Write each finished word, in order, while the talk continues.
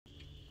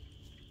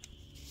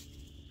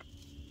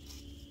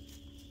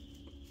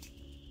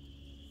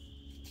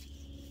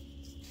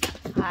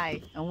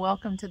Hi, and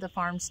welcome to the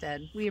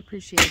farmstead. We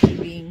appreciate you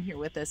being here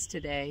with us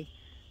today.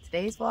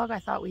 Today's vlog, I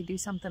thought we'd do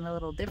something a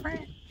little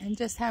different and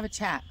just have a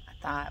chat. I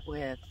thought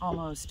with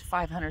almost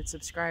 500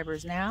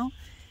 subscribers now,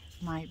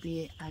 might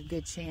be a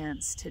good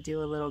chance to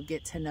do a little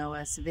get to know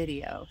us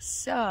video.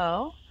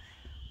 So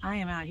I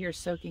am out here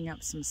soaking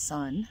up some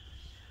sun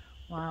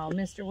while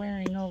Mr.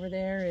 Wareing over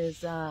there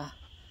is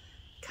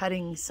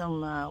cutting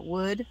some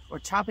wood or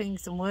chopping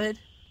some wood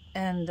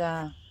and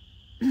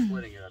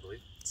splitting it, I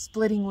believe.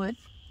 Splitting wood.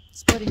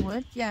 Splitting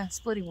wood? Yeah,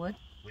 splitting wood.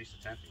 At least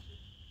attempting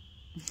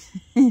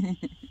to.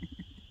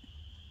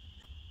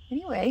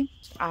 Anyway,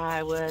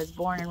 I was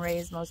born and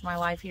raised most of my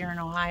life here in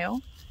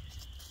Ohio.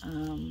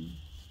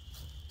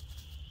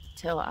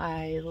 Till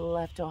I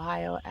left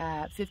Ohio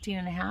at 15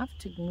 and a half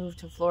to move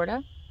to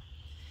Florida.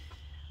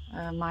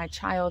 My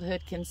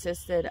childhood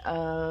consisted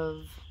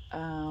of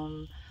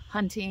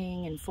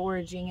hunting and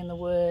foraging in the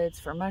woods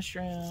for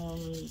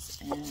mushrooms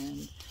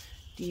and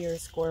deer,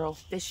 squirrel,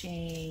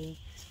 fishing.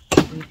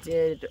 We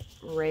did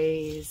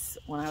raise,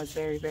 when I was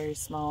very, very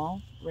small,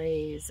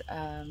 raise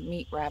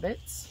meat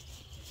rabbits.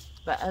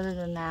 But other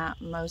than that,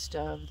 most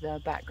of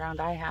the background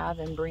I have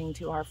and bring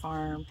to our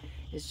farm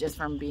is just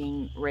from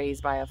being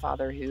raised by a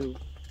father who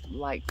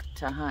liked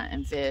to hunt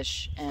and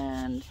fish,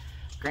 and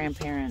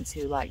grandparents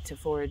who liked to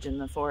forage in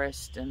the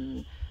forest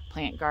and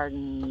plant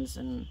gardens.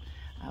 And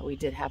we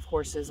did have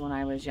horses when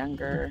I was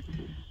younger.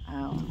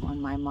 When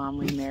my mom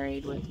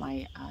remarried with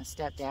my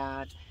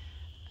stepdad,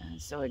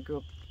 so I grew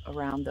up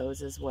around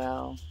those as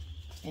well.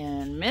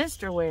 And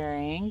Mr.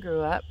 Wareing grew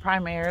up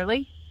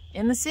primarily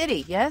in the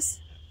city, yes?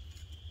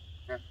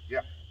 Yeah,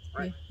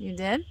 right. You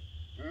did?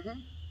 Mm-hmm.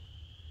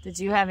 Did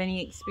you have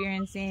any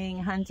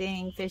experiencing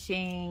hunting,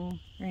 fishing,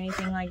 or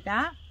anything like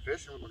that?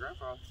 Fishing with my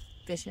grandfather.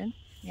 Fishing,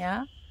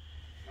 yeah?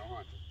 No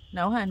hunting.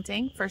 No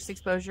hunting. First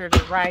exposure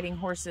to riding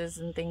horses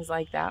and things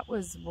like that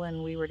was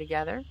when we were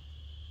together.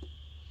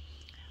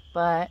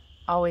 But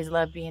always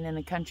loved being in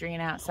the country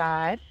and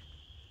outside.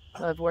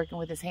 Loved working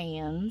with his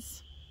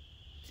hands.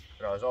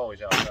 But I was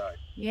always outside.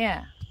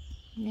 Yeah,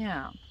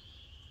 yeah.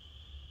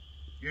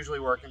 Usually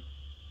working.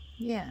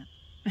 Yeah,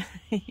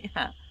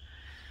 yeah.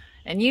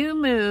 And you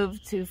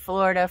moved to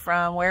Florida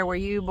from, where were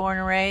you born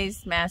and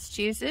raised?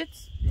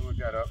 Massachusetts? You look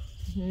that up.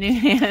 New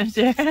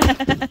Hampshire.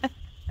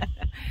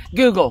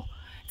 Google.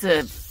 It's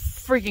a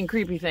freaking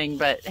creepy thing,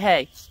 but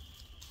hey.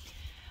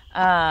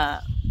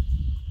 And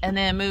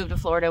then moved to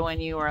Florida when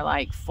you were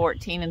like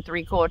 14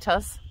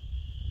 3/4.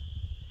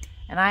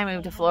 And I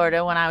moved to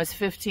Florida when I was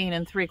 15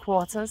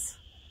 3/4.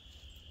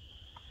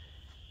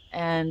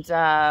 And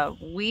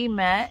we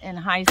met in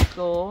high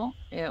school.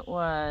 It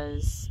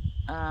was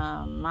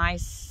my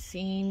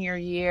senior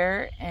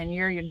year and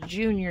your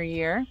junior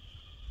year,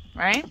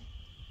 right?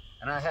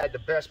 And I had the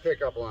best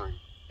pickup line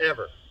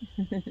ever.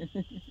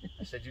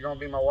 I said, "You're gonna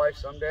be my wife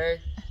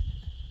someday."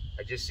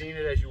 I just seen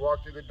it as you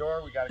walked through the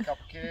door. We got a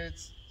couple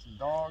kids, some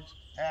dogs,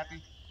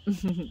 happy.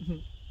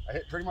 I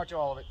hit pretty much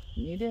all of it.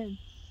 You did.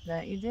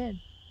 That you did.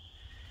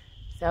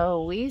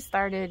 So we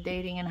started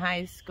dating in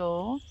high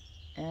school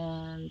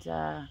and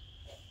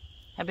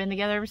have been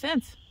together ever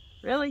since.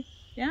 Really?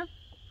 Yeah?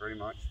 Pretty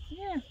much.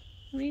 Yeah.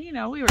 I mean, you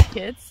know, we were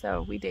kids,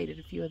 so we dated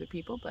a few other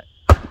people, but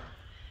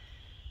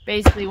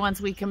basically once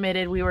we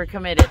committed, we were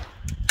committed.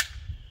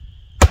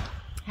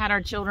 Had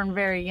our children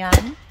very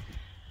young.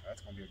 That's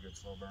going to be a good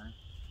slow burn.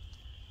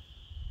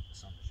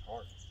 Something's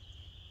hard.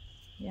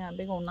 Yeah,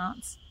 big old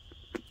knots.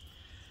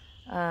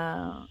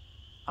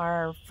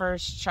 Our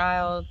first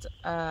child,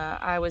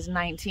 I was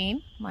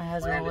 19. My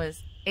husband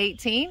was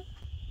 18.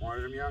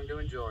 Wanted him young to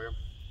enjoy him.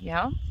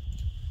 Yeah.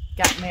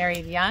 Got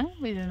married young.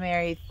 We've been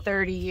married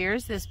 30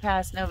 years this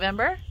past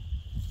November.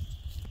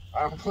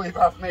 I don't believe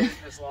I've made it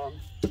this long.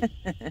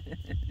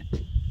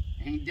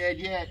 Ain't dead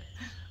yet.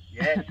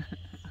 Yet.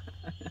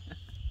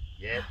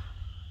 Yet.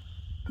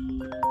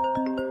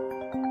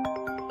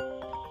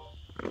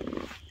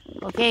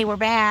 Okay, we're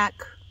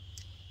back.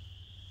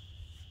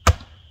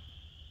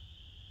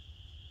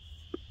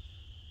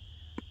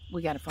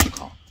 We got a phone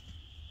call.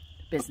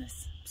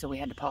 Business. So we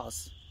had to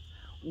pause.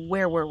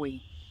 Where were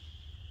we?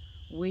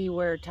 We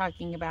were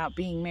talking about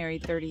being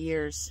married 30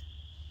 years.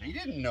 He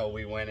didn't know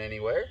we went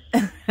anywhere.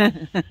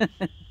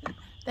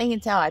 They can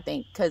tell, I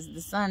think, because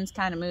the sun's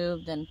kind of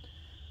moved and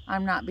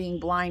I'm not being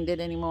blinded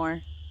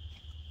anymore.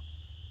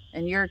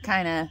 And you're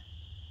kind of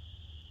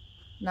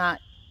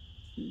not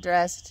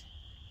dressed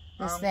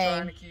the I'm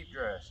same trying to keep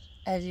dressed.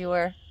 as you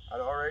were. I'd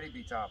already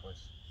be topless.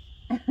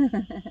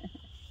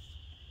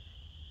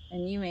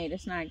 And you made a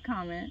snide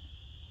comment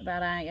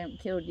about I haven't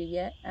killed you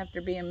yet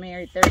after being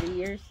married 30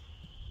 years.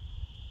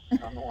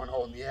 I'm the one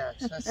holding the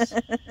axe. That's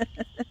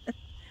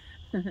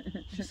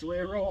just the way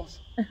it rolls.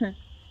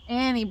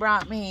 And he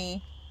brought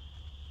me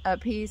a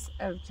piece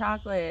of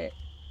chocolate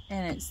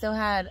and it still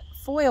had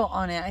foil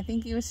on it. I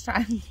think he was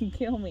trying to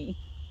kill me.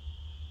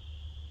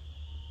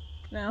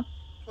 No?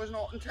 It was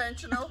not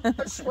intentional,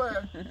 I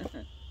swear.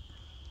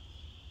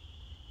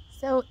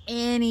 So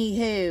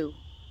anywho,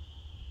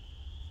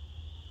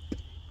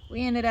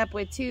 we ended up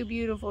with 2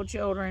 beautiful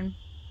children.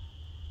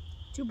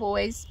 2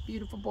 boys,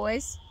 beautiful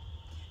boys.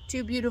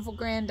 2 beautiful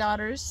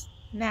granddaughters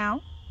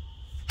now.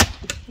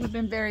 We've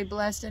been very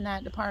blessed in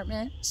that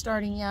department,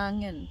 starting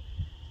young and,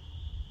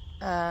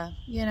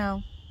 you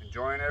know.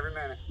 Enjoying every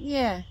minute.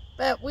 Yeah,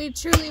 but we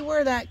truly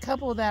were that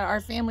couple that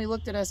our family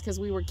looked at us because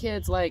we were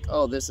kids like,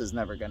 oh, this is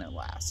never going to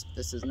last.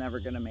 This is never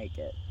going to make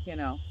it, you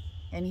know.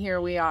 And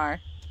here we are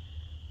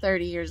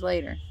 30 years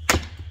later.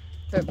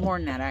 But more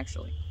than that,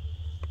 actually.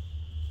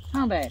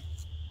 Huh, babe?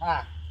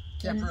 Ah,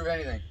 can't prove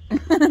anything.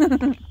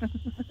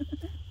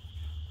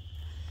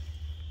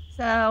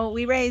 So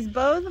we raised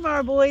both of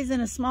our boys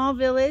in a small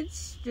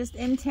village just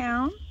in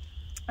town.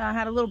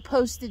 Had a little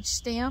postage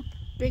stamp.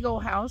 Big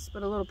old house,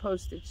 but a little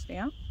postage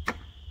stamp.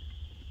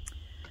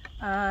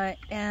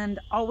 And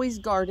always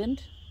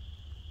gardened.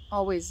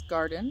 Always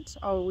gardened.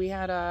 Oh, we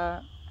had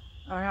our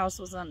house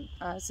was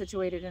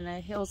situated in a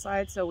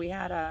hillside, so we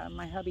had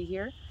my hubby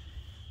here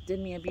did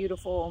me a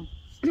beautiful,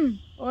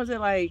 what was it,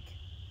 like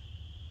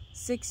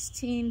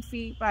 16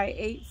 feet by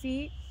 8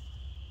 feet,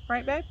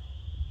 right, babe?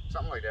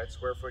 Something like that,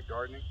 square foot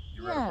gardening.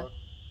 You read a book?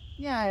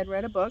 Yeah, I had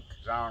read a book.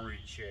 'Cause I don't read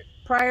shit.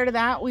 Prior to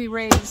that, we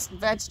raised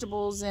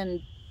vegetables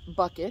in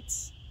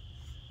buckets.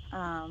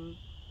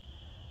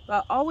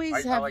 But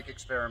always I like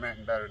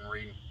experimenting better than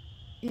reading.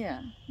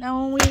 Yeah.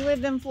 Now, when we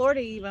lived in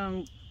Florida,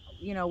 even,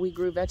 you know, we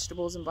grew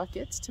vegetables in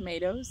buckets,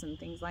 tomatoes and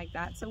things like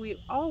that. So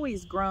we've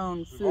always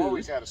grown food. We've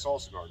always had a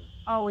salsa garden.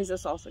 Always a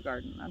salsa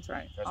garden. That's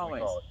right. That's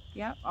always. what we call it.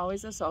 Yep.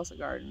 Always a salsa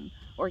garden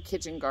or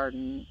kitchen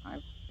garden.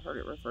 I've heard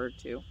it referred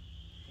to.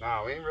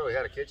 No, we ain't really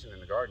had a kitchen in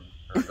the garden.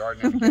 Or a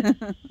garden in the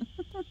kitchen.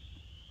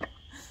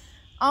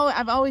 Oh,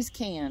 I've always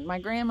canned. My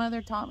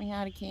grandmother taught me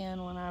how to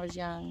can when I was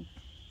young.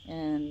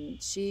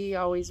 And she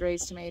always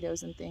raised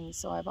tomatoes and things,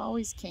 so I've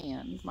always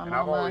canned. My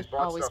mama I've always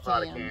bought stuff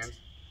canned. out of cans.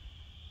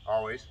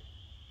 Always.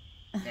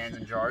 Cans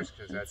and jars,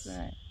 because that's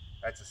right.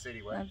 That's a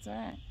city way. That's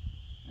right.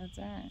 That's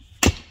right.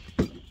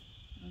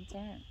 That's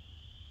right.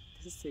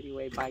 It's a city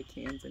way, buy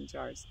cans and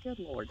jars. Good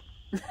Lord.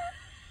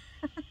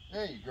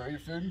 Yeah, you grow your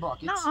food in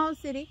buckets. Not all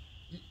city.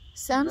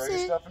 Some city. You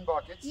grow your stuff in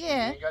buckets.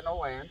 Yeah. You ain't got no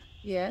land.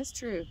 Yes,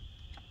 true.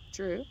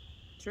 True.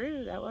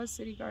 True. That was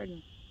city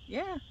garden.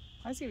 Yeah,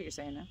 I see what you're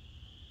saying now.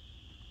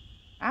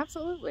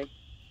 Absolutely.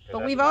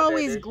 But we've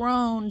always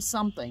grown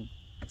something,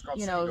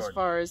 you know, as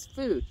far as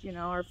food, you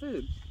know, our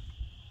food.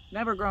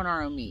 Never grown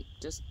our own meat,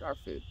 just our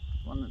food,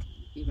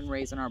 even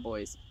raising our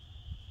boys.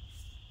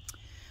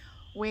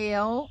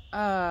 Well,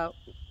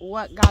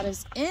 what got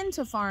us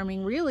into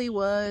farming really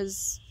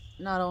was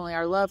not only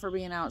our love for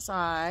being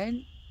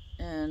outside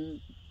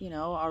and, you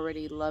know,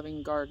 already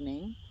loving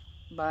gardening,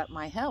 but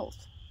my health.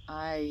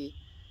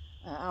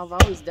 I've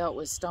always dealt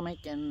with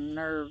stomach and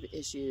nerve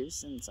issues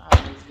since I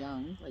was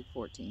young, like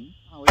 14.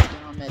 Always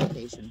been on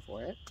medication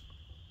for it.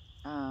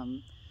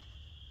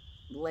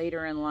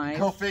 Later in life...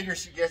 Go figure,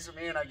 she gets with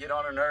me and I get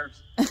on her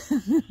nerves.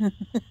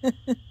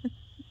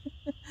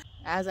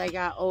 As I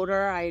got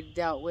older, I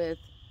dealt with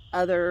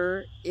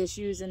other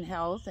issues in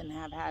health and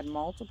have had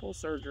multiple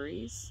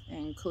surgeries,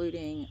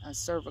 including a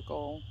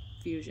cervical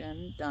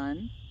fusion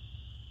done,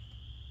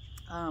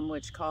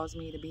 which caused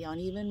me to be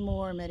on even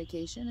more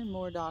medication and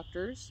more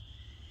doctors.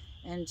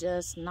 And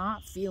just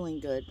not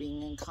feeling good,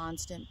 being in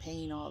constant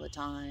pain all the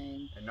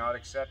time. And not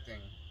accepting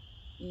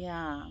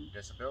yeah.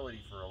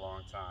 disability for a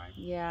long time.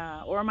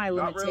 Yeah, or my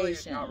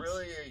limitations. Not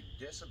really a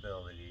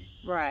disability.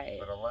 Right.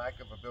 But a lack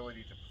of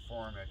ability to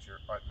perform at your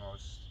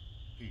utmost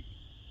peak.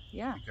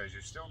 Yeah. Because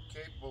you're still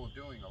capable of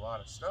doing a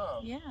lot of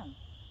stuff. Yeah.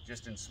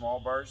 Just in small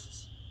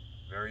bursts,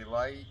 very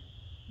light,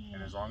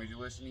 and as long as you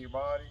listen to your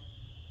body,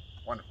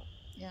 wonderful.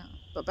 Yeah,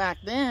 but back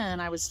then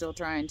I was still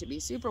trying to be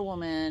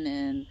Superwoman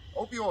and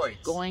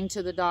opioids, going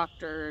to the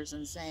doctors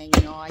and saying,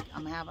 you know,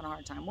 I'm having a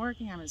hard time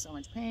working. I'm in so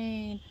much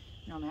pain.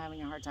 You know, I'm having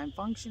a hard time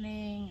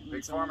functioning.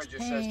 Big Pharma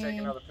just says take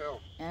another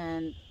pill.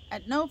 And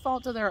at no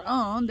fault of their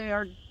own,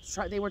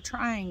 they were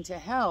trying to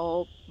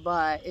help,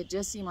 but it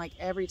just seemed like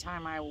every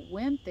time I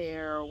went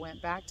there or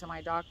went back to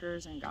my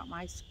doctors and got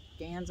my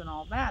scans and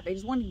all that, they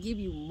just wanted to give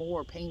you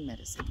more pain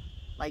medicine.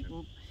 Like.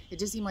 It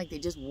just seemed like they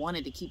just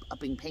wanted to keep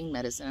upping pain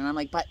medicine. And I'm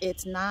like, but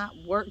it's not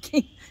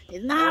working.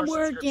 It's not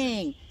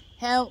working.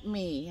 Help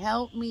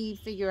me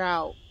figure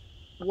out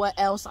what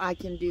else I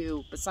can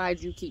do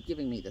besides you keep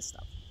giving me this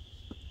stuff.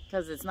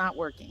 Because it's not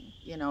working.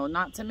 You know,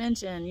 not to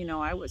mention, you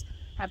know, I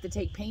have to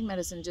take pain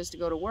medicine just to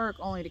go to work,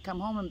 only to come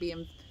home and be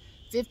in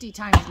 50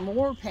 times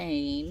more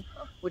pain,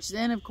 which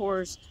then, of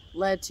course,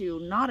 led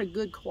to not a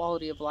good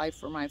quality of life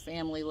for my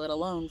family, let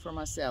alone for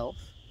myself.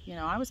 You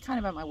know, I was kind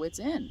of at my wit's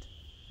end.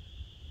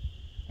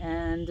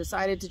 And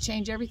decided to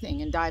change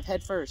everything and dive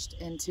headfirst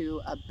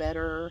into a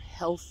better,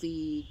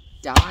 healthy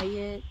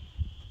diet.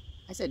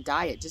 I said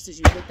diet just as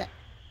you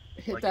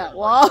hit that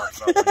wall.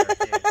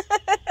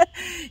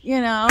 You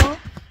know,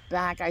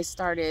 I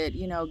started,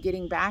 you know,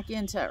 getting back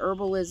into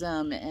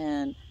herbalism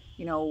and,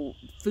 you know,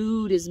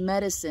 food is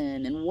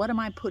medicine. And what am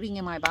I putting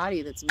in my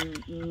body that's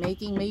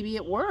making maybe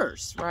it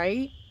worse,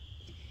 right?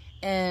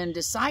 And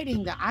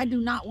deciding that I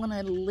do not want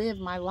to live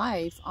my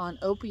life on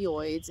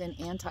opioids and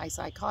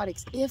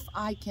antipsychotics if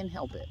I can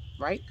help it,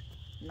 right?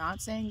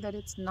 Not saying that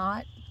it's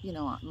not, you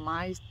know,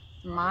 my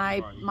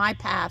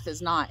path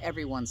is not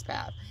everyone's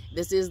path.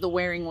 This is the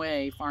Wareing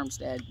Way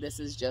Farmstead. This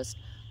is just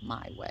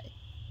my way.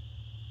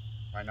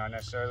 Might not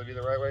necessarily be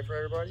the right way for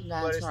everybody,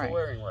 That's but it's right. the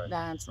Wareing Way.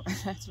 That's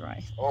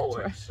right.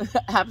 Always. That's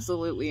right.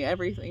 Absolutely,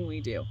 everything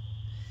we do.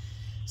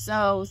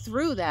 So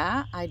through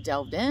that, I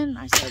delved in.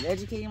 I started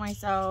educating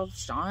myself.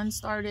 Sean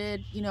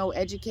started, you know,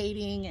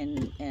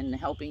 educating and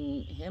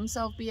helping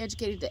himself be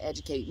educated to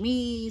educate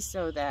me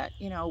so that,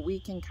 you know, we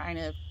can kind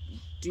of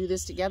do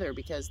this together,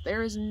 because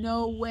there is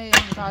no way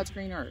on God's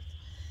green earth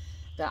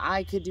that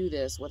I could do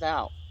this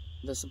without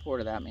the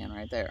support of that man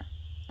right there.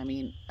 I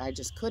mean, I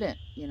just couldn't,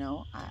 you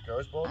know. It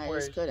goes both ways. I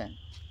just couldn't.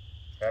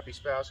 Happy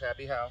spouse,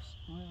 happy house.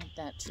 Well,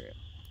 that's true.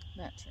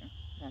 That's true.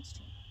 That's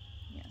true.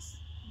 Yes.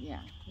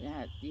 Yeah.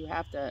 You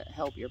have to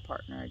help your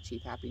partner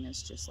achieve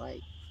happiness just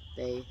like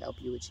they help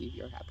you achieve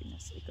your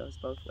happiness. It goes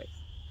both ways.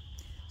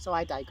 So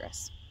I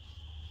digress.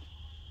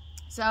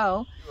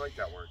 So. You like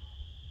that word?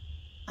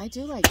 I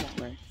do like that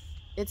word.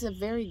 It's a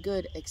very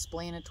good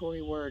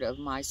explanatory word of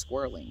my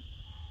squirreling.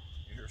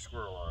 You're a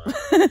squirrel, all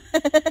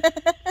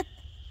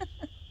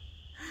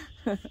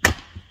right.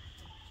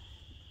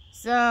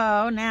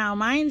 So now,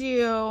 mind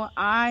you,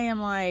 I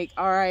am like,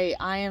 all right,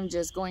 I am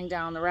just going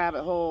down the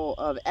rabbit hole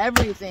of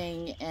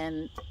everything.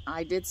 And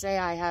I did say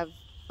I have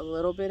a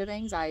little bit of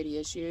anxiety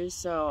issues.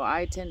 So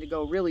I tend to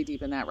go really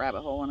deep in that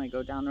rabbit hole when I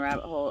go down the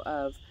rabbit hole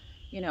of,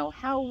 you know,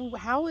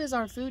 how is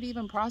our food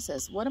even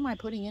processed? What am I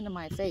putting into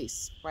my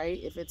face, right?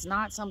 If it's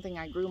not something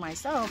I grew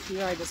myself,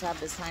 here I just have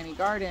this tiny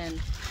garden.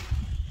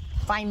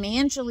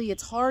 Financially,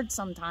 it's hard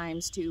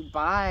sometimes to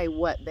buy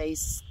what they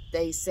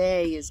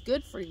say is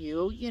good for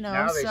you, you know.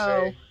 Now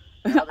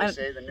they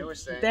say the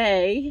newest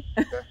thing.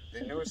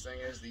 The newest thing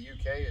is the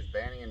UK is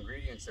banning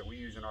ingredients that we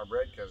use in our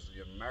bread because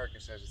America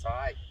says it's all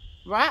right.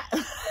 Right,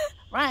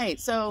 right.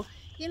 So,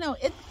 you know,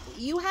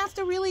 you have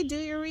to really do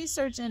your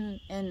research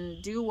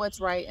and do what's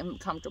right and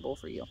comfortable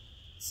for you.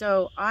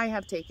 So I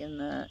have taken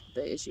the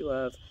issue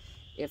of,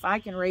 if I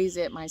can raise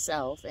it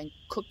myself and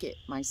cook it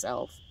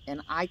myself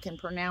and I can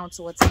pronounce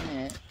what's in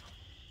it,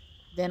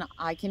 then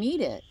I can eat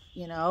it,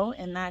 you know,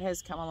 and that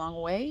has come a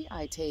long way.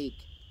 I take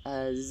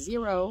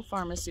 0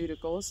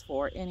 pharmaceuticals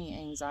for any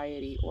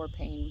anxiety or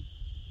pain.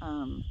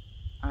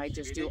 I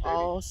just do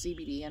all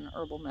CBD and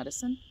herbal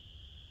medicine.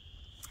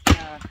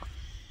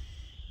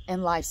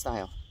 And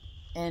lifestyle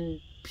and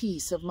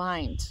peace of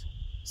mind.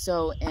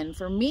 So, and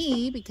for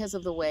me, because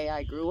of the way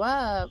I grew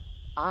up,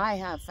 I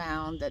have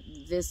found that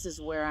this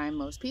is where I'm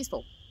most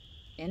peaceful,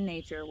 in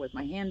nature, with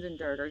my hands in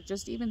dirt, or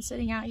just even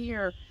sitting out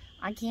here.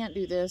 I can't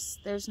do this.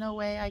 There's no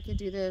way I could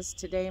do this.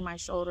 Today, my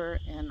shoulder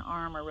and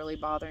arm are really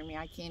bothering me.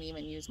 I can't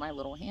even use my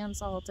little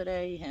handsaw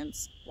today,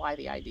 hence why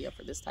the idea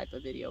for this type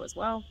of video as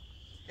well.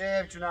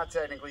 Yeah, but you're not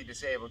technically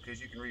disabled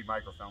because you can read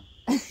microfilm.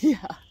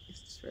 Yeah,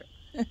 it's true.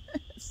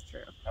 It's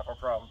true. Half our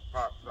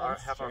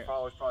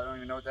followers probably don't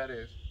even know what that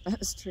is.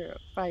 That's true.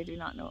 I do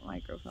not know what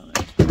microphone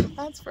is.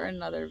 That's for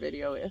another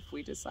video if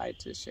we decide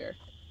to share.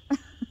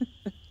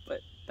 But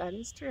that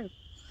is true.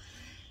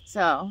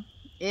 So,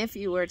 if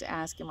you were to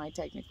ask, am I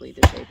technically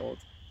disabled?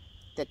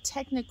 The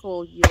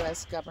technical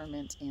U.S.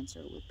 government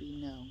answer would be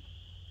no.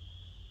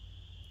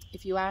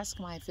 If you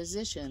ask my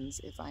physicians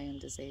if I am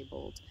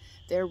disabled,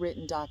 their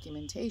written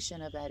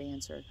documentation of that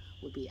answer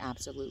would be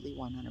absolutely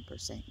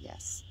 100%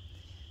 yes.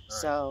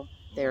 So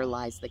there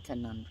lies the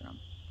conundrum.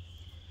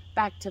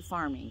 Back to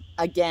farming.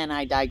 Again,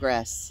 I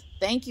digress.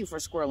 Thank you for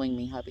squirreling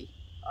me, hubby.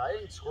 I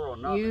didn't squirrel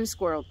nothing. You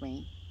squirreled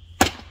me.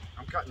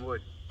 I'm cutting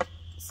wood.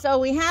 So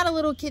we had a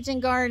little kitchen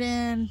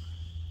garden.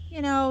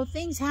 You know,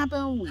 things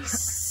happen. We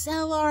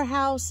sell our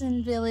house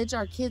in village.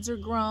 Our kids are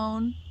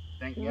grown.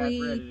 Thank God for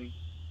editing.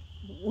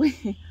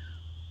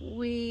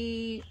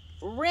 We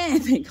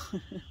rented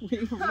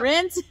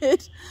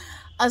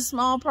a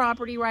small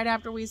property right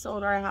after we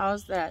sold our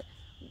house that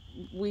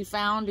we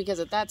found,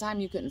 because at that time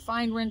you couldn't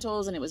find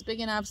rentals and it was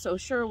big enough. So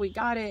sure, we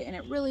got it, and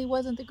it really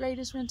wasn't the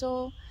greatest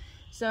rental.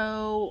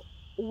 So,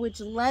 which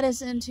led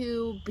us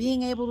into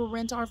being able to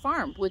rent our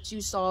farm, which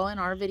you saw in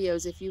our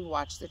videos if you've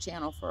watched the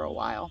channel for a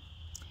while.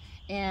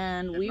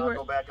 And we were,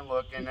 go back and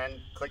look, and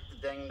then click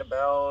the ding, the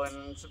bell,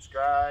 and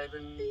subscribe,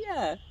 and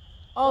yeah,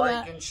 all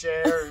like that. And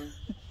share, and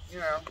you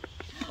know,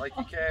 like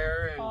you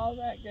care, and all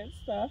that good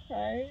stuff,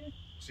 right?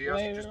 See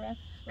us just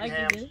like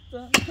you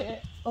do.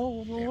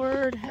 Oh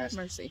Lord, have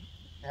mercy.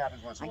 It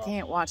happens once in a while. I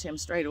can't watch him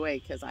straight away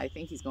because I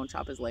think he's going to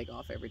chop his leg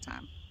off every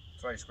time.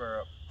 That's why you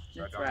square up. So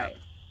that's right.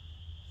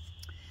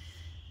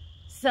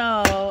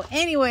 So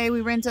anyway, we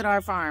rented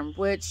our farm,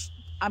 which,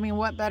 I mean,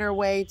 what better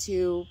way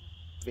to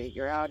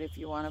figure out if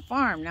you want to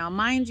farm? Now,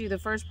 mind you, the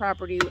first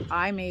property,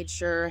 I made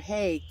sure,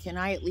 hey, can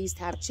I at least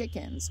have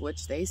chickens?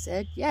 Which they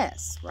said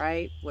yes,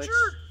 right? Which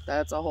sure.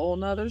 That's a whole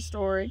nother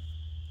story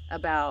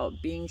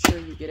about being sure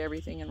you get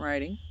everything in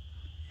writing.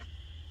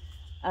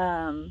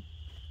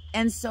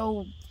 And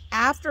so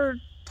after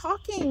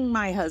talking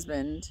my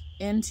husband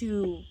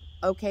into,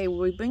 okay,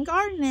 we've been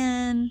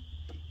gardening,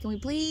 can we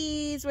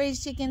please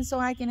raise chickens so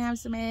I can have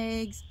some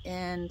eggs?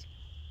 And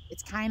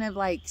it's kind of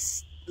like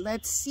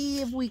let's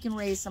see if we can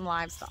raise some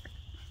livestock.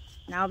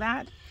 Now,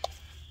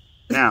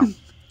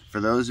 for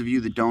those of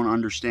you that don't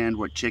understand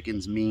what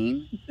chickens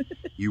mean,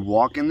 you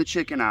walk in the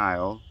chicken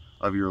aisle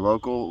of your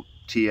local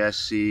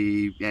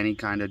TSC, any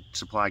kind of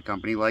supply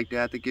company like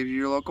that gives you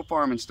your local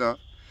farm and stuff.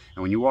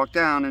 And when you walk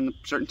down, in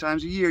certain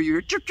times of year, you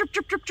hear chirp, chirp,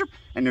 chirp, chirp, chirp,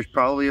 and there's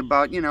probably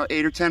about,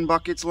 8 or 10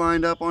 buckets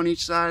lined up on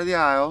each side of the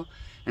aisle.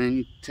 And then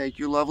you take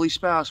your lovely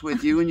spouse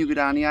with you and you go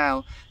down the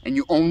aisle, and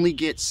you only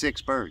get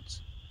 6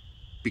 birds,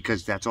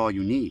 because that's all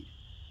you need.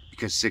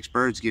 Because 6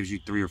 birds gives you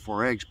 3 or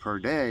 4 eggs per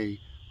day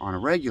on a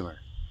regular.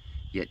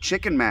 Yet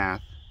chicken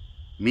math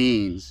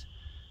means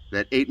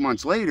that 8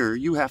 months later,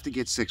 you have to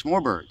get 6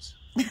 more birds.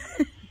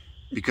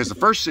 Because the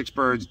first 6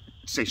 birds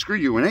say, screw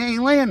you, and they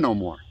ain't laying no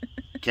more.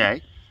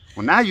 Okay?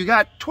 Well, now you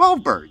got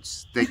 12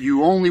 birds that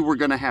you only were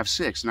going to have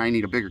 6. Now you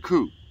need a bigger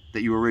coop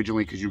that you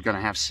originally, because you're going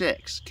to have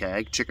 6.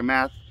 Okay? Chicken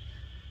math.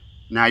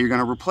 Now you're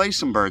going to replace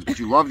some birds, but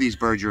you love these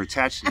birds, you're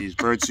attached to these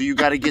birds, so you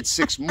got to get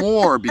 6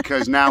 more,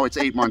 because now it's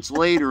 8 months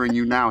later and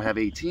you now have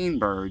 18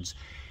 birds.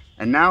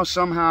 And now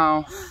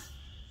somehow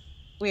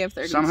we have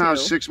 32. Somehow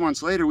 6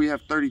 months later we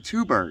have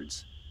 32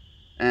 birds.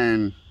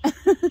 And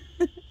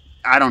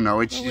I don't know,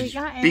 it's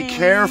be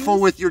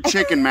careful with your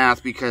chicken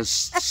math, because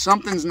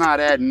something's not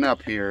adding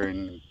up here.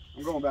 And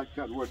I'm going back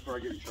to cutting wood before I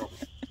get in trouble.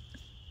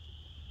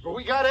 But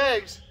we got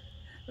eggs.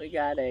 We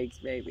got eggs,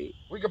 baby.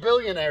 We got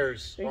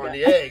billionaires on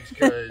the eggs,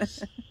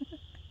 because...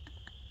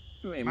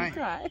 Made me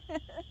cry.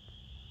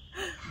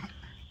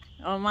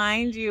 Oh,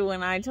 mind you,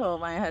 when I told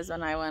my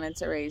husband I wanted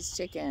to raise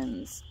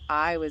chickens,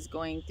 I was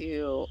going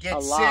through a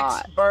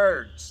lot. 6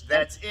 birds.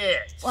 That's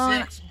it. Well,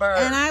 6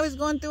 birds. And I was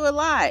going through a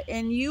lot.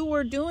 And you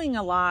were doing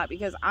a lot,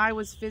 because I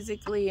was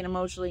physically and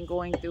emotionally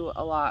going through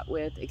a lot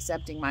with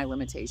accepting my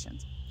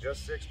limitations.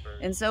 Just 6 birds.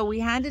 And so we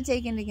had to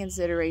take into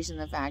consideration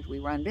the fact we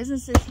run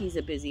businesses. He's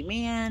a busy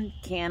man.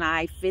 Can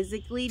I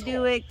physically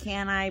do it?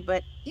 Can I?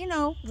 But,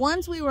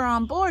 once we were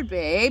on board,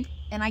 babe,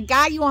 and I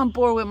got you on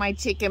board with my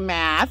chicken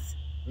math.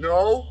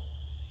 No.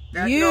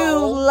 You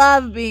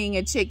love being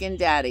a chicken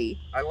daddy.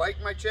 I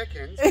like my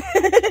chickens.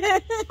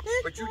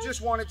 But you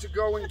just wanted to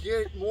go and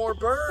get more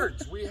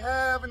birds. We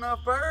have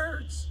enough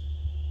birds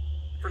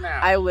for now.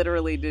 I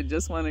literally did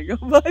just want to go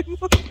buy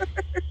more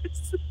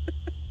birds.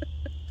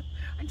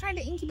 I'm trying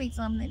to incubate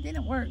some that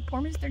didn't work.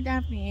 Poor Mr.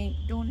 Daphne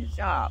ain't doing his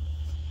job.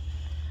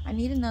 I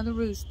need another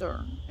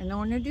rooster. And in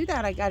order to do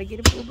that, I got to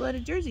get a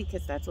full-blooded Jersey,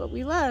 because that's what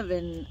we love.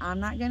 And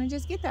I'm not going to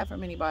just get that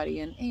from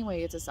anybody. And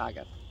anyway, it's a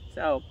saga.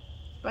 So...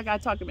 but I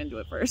gotta talk him into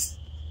it first.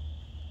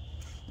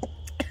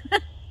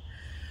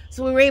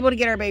 So we were able to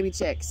get our baby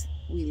chicks.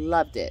 We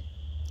loved it.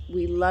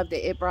 We loved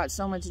it. It brought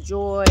so much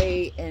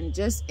joy and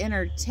just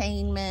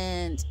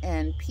entertainment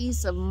and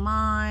peace of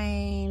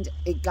mind.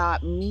 It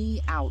got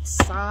me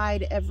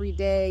outside every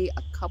day,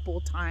 a couple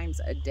times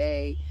a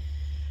day.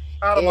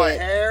 Out of my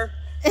hair.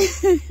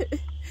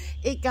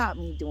 It got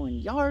me doing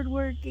yard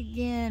work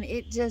again.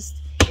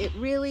 It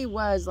really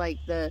was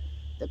like the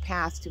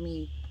path to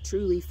me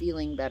truly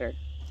feeling better.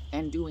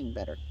 And doing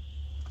better.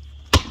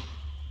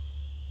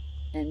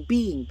 And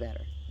being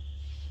better.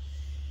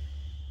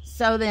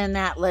 So then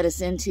that led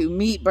us into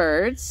meat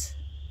birds.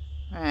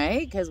 Right?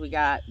 Because we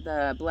got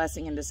the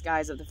blessing in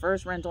disguise of the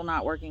first rental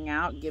not working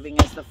out.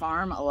 Giving us the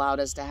farm allowed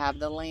us to have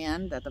the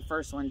land that the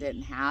first one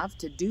didn't have.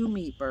 To do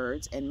meat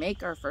birds and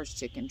make our first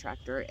chicken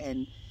tractor.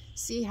 And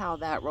see how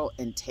that rolled.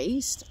 And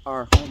taste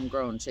our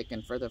homegrown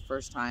chicken for the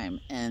first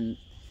time. And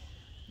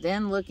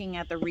then looking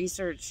at the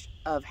research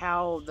of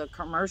how the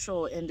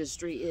commercial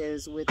industry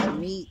is with the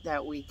meat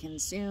that we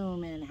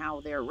consume and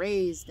how they're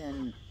raised.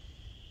 And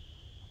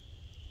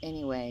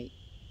anyway,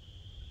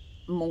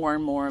 more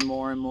and more and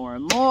more and more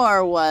and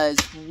more was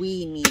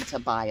we need to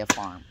buy a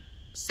farm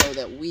so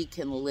that we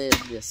can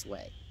live this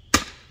way.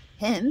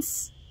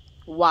 Hence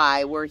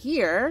why we're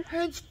here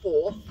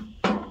henceforth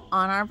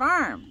on our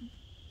farm.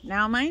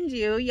 Now, mind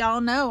you,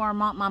 y'all know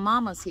my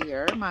mama's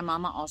here. My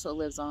mama also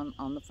lives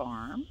on the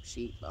farm.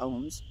 She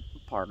owns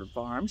part of the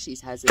farm. She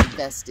has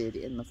invested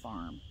in the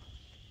farm.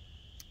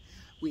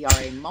 We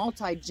are a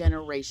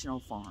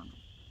multi-generational farm.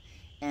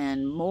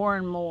 And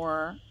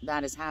more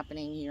that is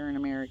happening here in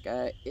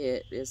America.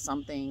 It is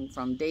something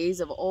from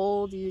days of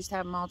old. You used to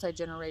have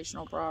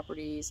multi-generational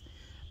properties.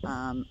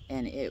 And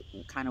it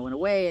kind of went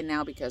away. And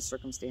now, because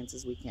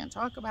circumstances we can't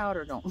talk about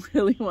or don't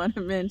really want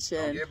to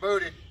mention, get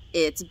booted.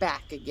 It's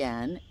back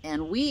again,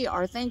 and we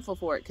are thankful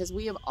for it, because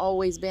we have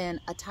always been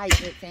a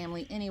tight-knit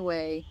family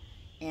anyway.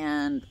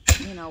 And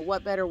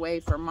what better way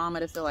for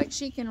mama to feel like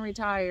she can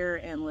retire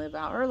and live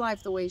out her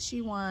life the way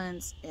she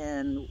wants,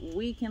 and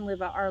we can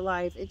live out our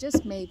life. It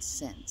just made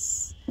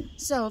sense.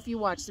 So if you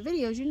watch the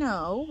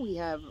videos, we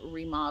have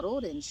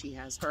remodeled, and she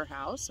has her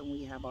house and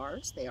we have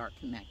ours. They are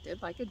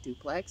connected like a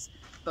duplex,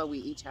 but we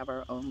each have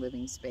our own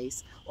living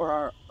space or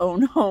our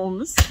own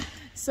homes.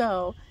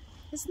 So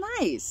it's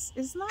nice.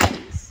 It's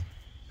nice.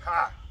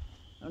 Ha.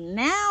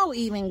 Now,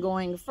 even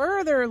going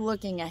further,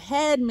 looking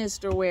ahead,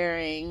 Mr.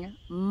 Wareing,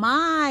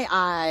 my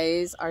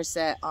eyes are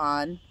set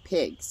on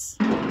pigs.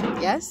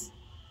 Yes?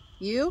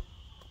 You?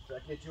 Should I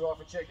get you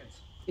off of chickens?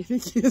 If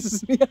it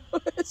kisses me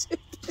out.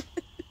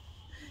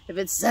 If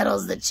it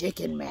settles the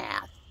chicken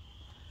math.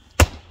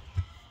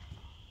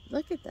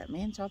 Look at that,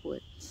 man, chop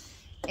wood.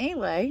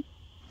 Anyway,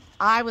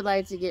 I would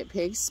like to get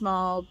pigs,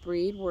 small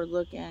breed. We're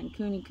looking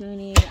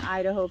Cooney,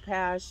 Idaho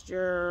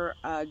pasture,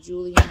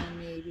 Julian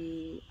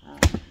maybe.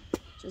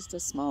 Just a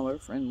smaller,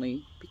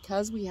 friendly.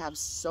 Because we have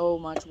so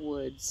much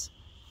woods,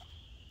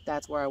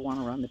 that's where I want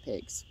to run the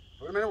pigs.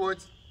 Put them in the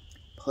woods.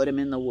 Put them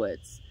in the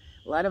woods.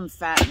 Let them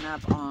fatten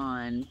up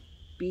on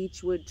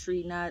beechwood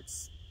tree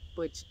nuts,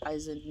 which I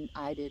lived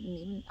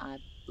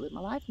my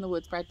life in the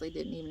woods, practically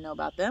didn't even know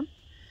about them.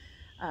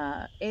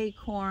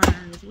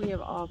 Acorns, we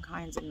have all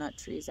kinds of nut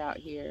trees out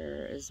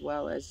here, as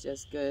well as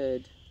just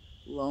good,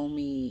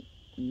 loamy,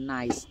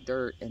 nice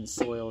dirt and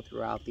soil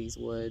throughout these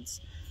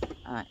woods.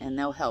 And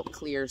they'll help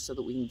clear so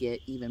that we can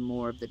get even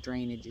more of the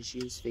drainage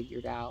issues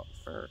figured out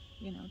for,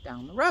 you know,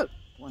 down the road.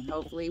 When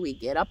hopefully we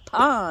get a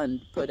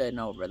pond put in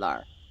over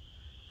there.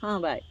 Huh,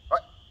 babe?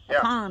 What? Yeah.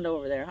 A pond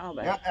over there, huh,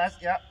 babe?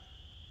 Yeah.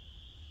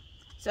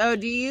 So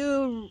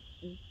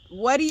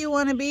what do you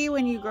want to be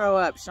when you grow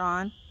up,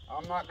 Sean?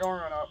 I'm not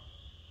growing up.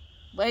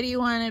 What do you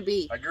want to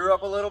be? I grew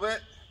up a little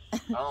bit. I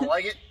don't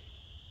like it.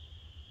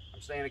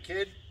 I'm staying a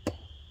kid.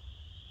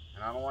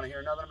 And I don't want to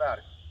hear nothing about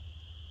it.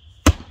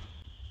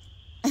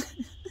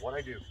 What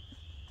I do.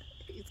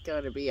 He's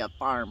going to be a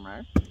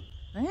farmer.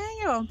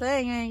 That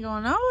thing ain't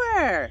going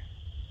nowhere.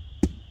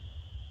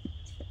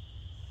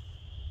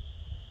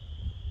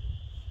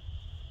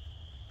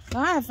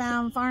 Well, I have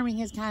found farming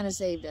has kind of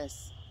saved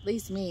us. At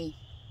least me.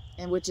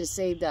 And which has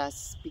saved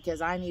us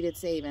because I needed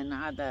saving.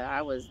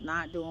 I was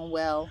not doing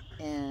well,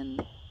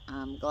 and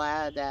I'm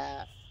glad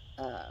that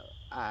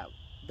I've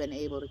been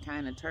able to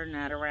kind of turn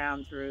that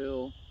around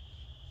through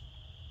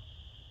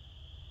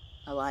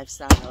a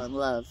lifestyle and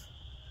love,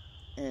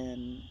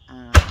 and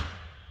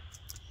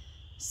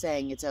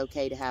saying it's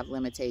okay to have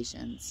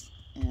limitations,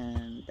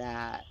 and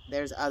that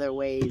there's other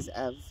ways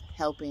of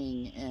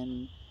helping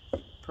and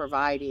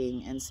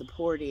providing and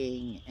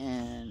supporting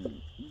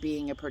and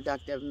being a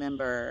productive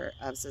member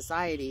of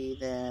society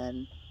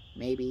than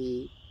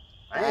maybe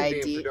I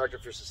ain't being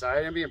productive for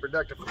society. I'm being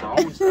productive for my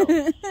own self.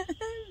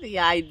 The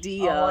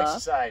idea. I don't like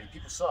society.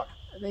 People suck.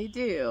 They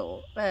do,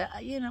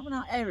 but you know,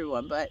 not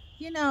everyone. But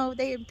you know,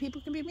 people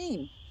can be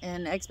mean,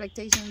 and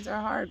expectations are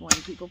hard when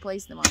people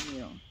place them on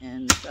you.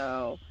 And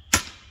so,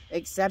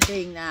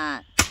 accepting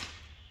that,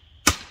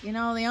 you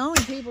know, the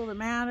only people that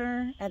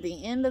matter at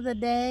the end of the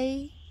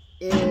day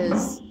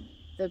is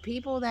the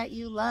people that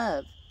you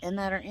love and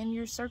that are in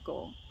your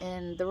circle,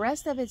 and the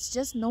rest of it's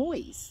just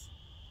noise,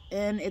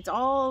 and it's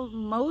all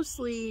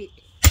mostly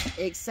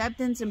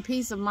acceptance and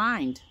peace of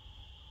mind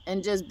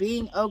and just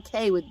being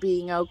okay with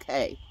being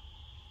okay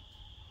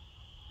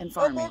and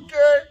farming. I'm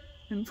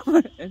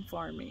okay. And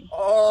farming.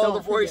 All the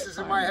voices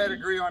in my head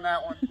agree on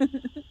that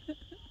one.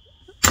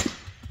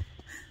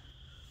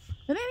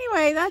 But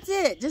anyway, that's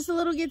it. Just a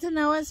little get to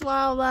know us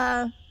while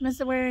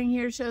Mr. Wareing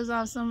here shows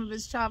off some of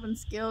his chopping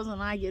skills,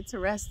 and I get to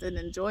rest and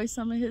enjoy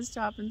some of his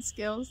chopping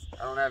skills.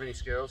 I don't have any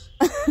skills.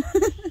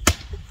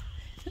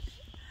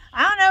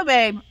 I don't know,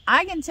 babe.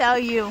 I can tell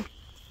you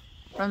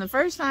from the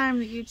first time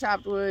that you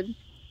chopped wood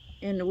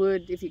in the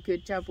wood, if you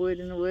could chop wood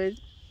in the wood,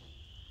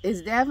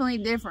 is definitely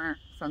different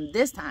from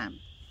this time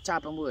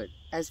chopping wood,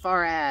 as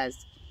far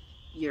as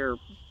your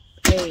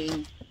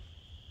aim,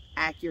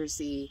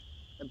 accuracy,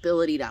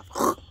 ability to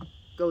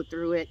go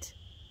through it.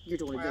 You're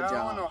doing a good job. I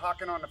don't want no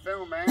hawking on the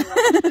film, man. I'm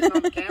sitting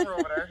on the camera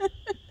over there.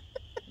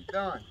 You're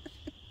done.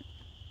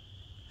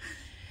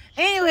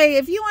 Anyway,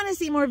 if you want to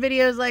see more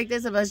videos like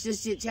this of us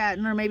just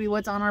chit-chatting, or maybe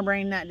what's on our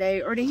brain that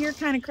day, or to hear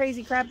kind of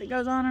crazy crap that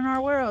goes on in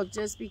our world,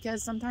 just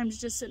because sometimes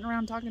just sitting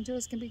around talking to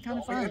us can be kind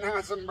of fun. Don't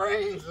have some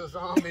brains, the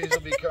zombies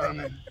will be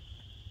coming.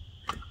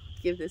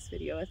 Give this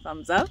video a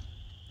thumbs up.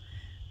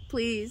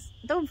 Please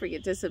don't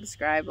forget to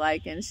subscribe,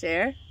 like, and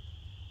share.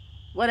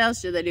 What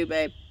else should they do,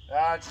 babe?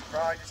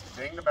 Just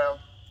ding the bell.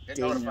 Get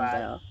Ding notified. the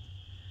bell.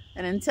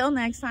 And until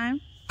next time,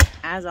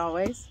 as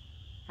always,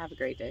 have a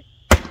great day.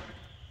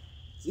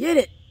 Get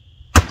it.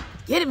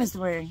 Get it, Mr.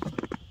 Wareing.